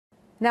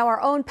Now,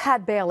 our own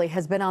Pat Bailey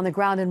has been on the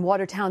ground in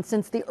Watertown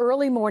since the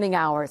early morning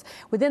hours.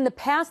 Within the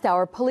past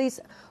hour, police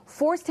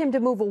forced him to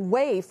move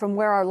away from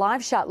where our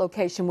live shot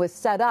location was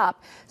set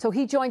up. So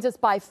he joins us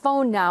by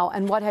phone now,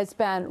 and what has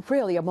been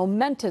really a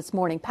momentous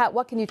morning. Pat,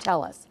 what can you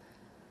tell us?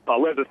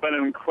 Liz, it's been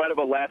an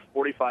incredible last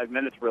 45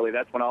 minutes, really.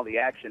 That's when all the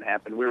action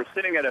happened. We were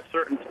sitting at a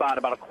certain spot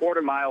about a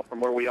quarter mile from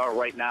where we are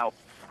right now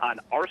on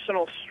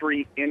Arsenal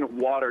Street in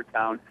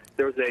Watertown.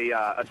 There's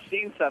a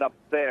scene set up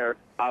there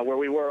where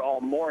we were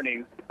all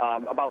morning.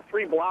 About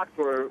 3 blocks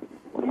where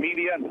the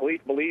media and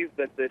police believed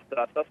that this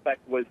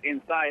suspect was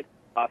inside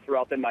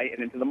throughout the night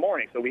and into the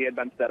morning. So we had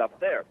been set up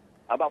there.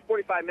 About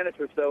 45 minutes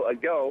or so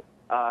ago,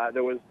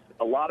 there was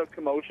a lot of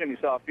commotion. You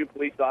saw a few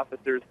police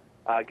officers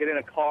get in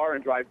a car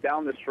and drive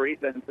down the street.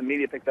 Then the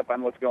media picked up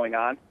on what's going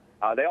on.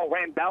 They all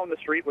ran down the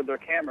street with their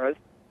cameras.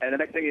 And the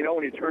next thing you know,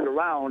 when you turned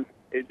around,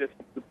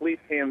 the police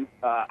came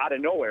out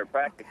of nowhere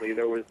practically.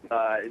 There was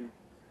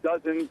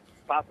dozens,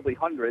 possibly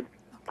hundreds,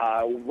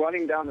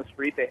 running down the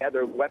street. They had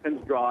their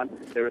weapons drawn.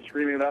 They were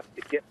screaming at us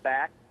to get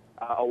back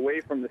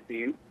away from the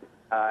scene.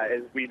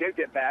 As we did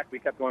get back, we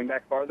kept going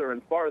back farther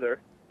and farther.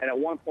 And at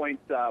one point,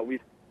 we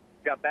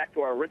got back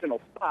to our original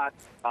spot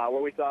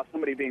where we saw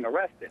somebody being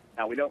arrested.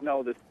 Now, we don't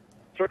know the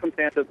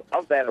circumstances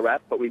of that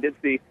arrest, but we did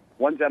see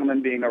one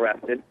gentleman being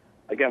arrested.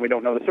 Again, we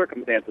don't know the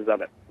circumstances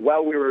of it.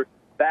 While we were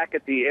back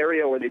at the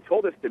area where they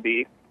told us to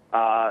be,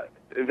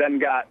 then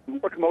got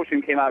more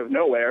commotion came out of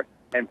nowhere,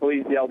 and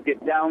police yelled,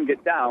 get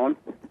down,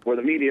 where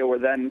the media were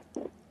then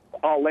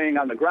all laying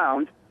on the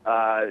ground.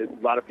 A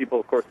lot of people,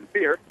 of course, in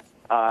fear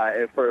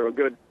for a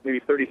good maybe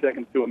 30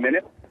 seconds to a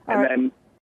minute. And then